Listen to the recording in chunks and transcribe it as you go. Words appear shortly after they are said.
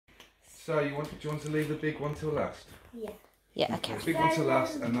So do you want to leave the big one till last? Yeah. Yeah, okay. The big one till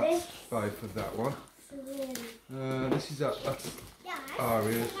last, and that's both of that one. This is that's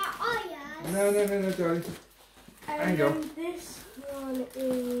Aria's. No, darling. Hang on. This one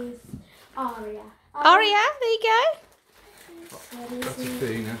is Aria. Aria, there you go. That's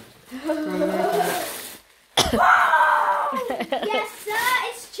Athena. Yes, sir.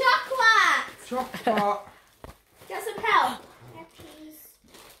 It's chocolate. Chocolate. Get some help.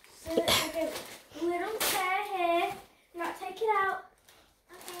 So okay, little tear here. Now take it out.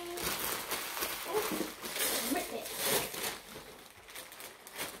 Okay. Rip it.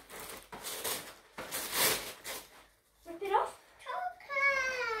 Rip it off.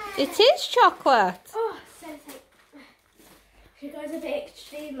 Chocolate. It is chocolate. Oh, so thick. She goes a bit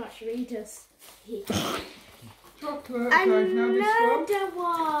extreme, like she readers. Chocolate. Okay, now this one. Another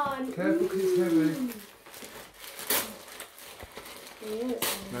one. Careful, 'cause it's heavy.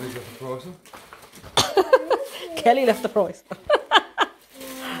 Nanny's got the price on. Kelly left the price. Got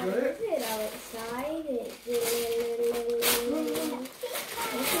it?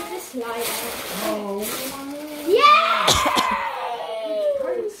 Oh. Yeah!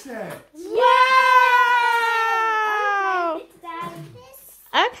 Paint set. Wow!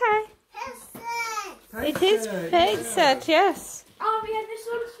 Okay. It is paint set, yes. Oh, yeah, this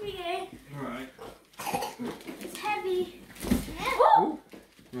one's for you. Right. It's heavy. Ooh.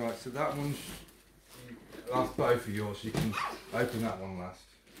 Right, so that one's. That's both of yours. You can open that one last.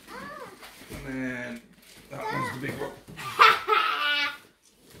 And then that one's the big one.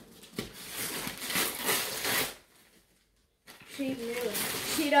 She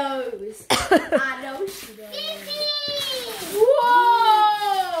knows. She knows. I know she knows.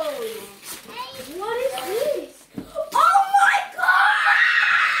 Whoa! What is this? Oh my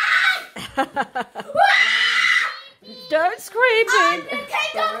god! Don't scream, I'm dude. the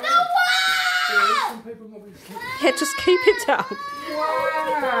king of the world! Yeah, just keep it down.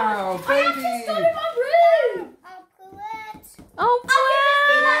 Wow, I have baby! this one in my room! Oh,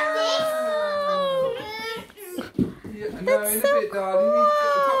 Yeah, no, in a bit, darling. We've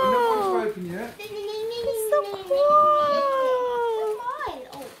got enough one to open yet. it's so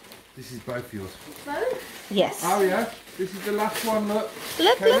cool. This is both yours. Both? Yes. Aria, this is the last one, look.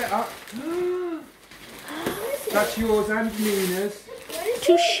 Look, Turn look. it up. That's yours and Nina's.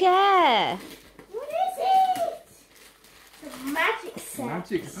 To share. What is it? It's a magic set.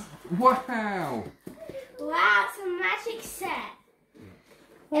 Magic. Wow. Wow, it's a magic set.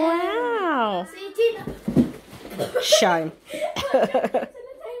 Wow. So you did... Shame.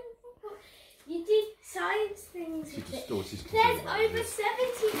 You did science things She with just it. thought she's There's over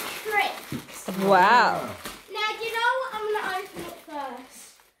 70 tricks. Wow. Now, you know what I'm going to open up first?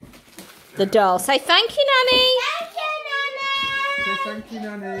 The doll. Say thank you, Nanny. Thank you, Nanny! Say thank you,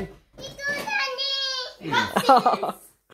 Nanny. Nanny! What's this?